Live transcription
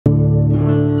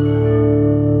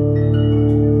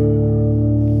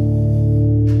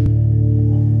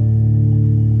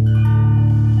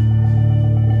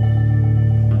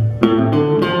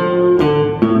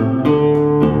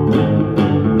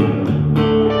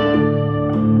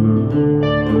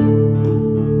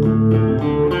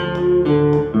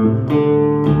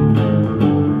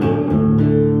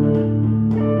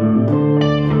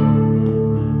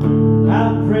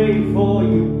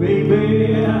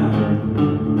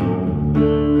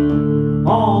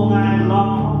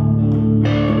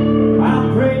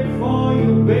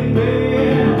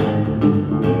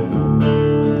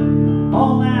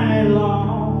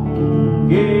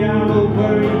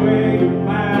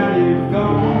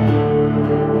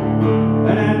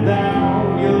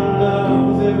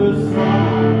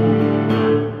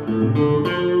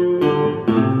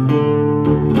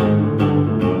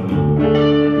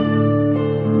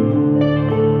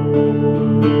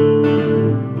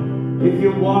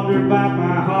wondered about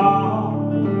my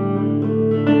heart,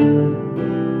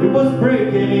 it was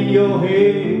breaking in your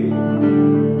head.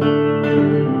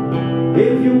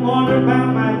 If you wondered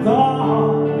about my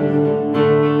thoughts,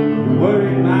 you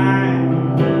worried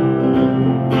mine,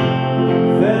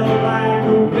 felt like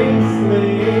a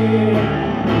wasteland.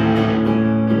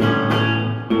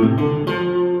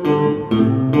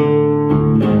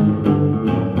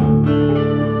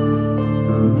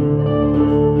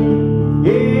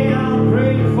 Yeah, I'll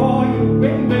pray for you,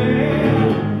 baby,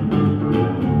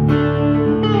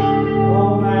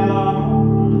 all night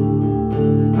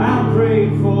long. I'll pray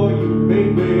for you,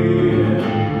 baby,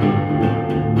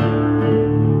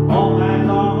 all night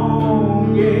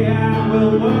long. Yeah, I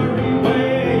will worry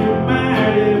where you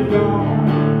might have gone.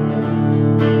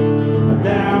 I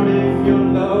doubt if your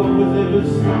love was ever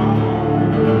strong.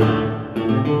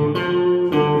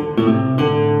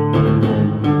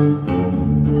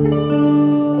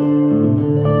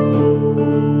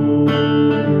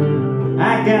 I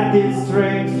got this straight.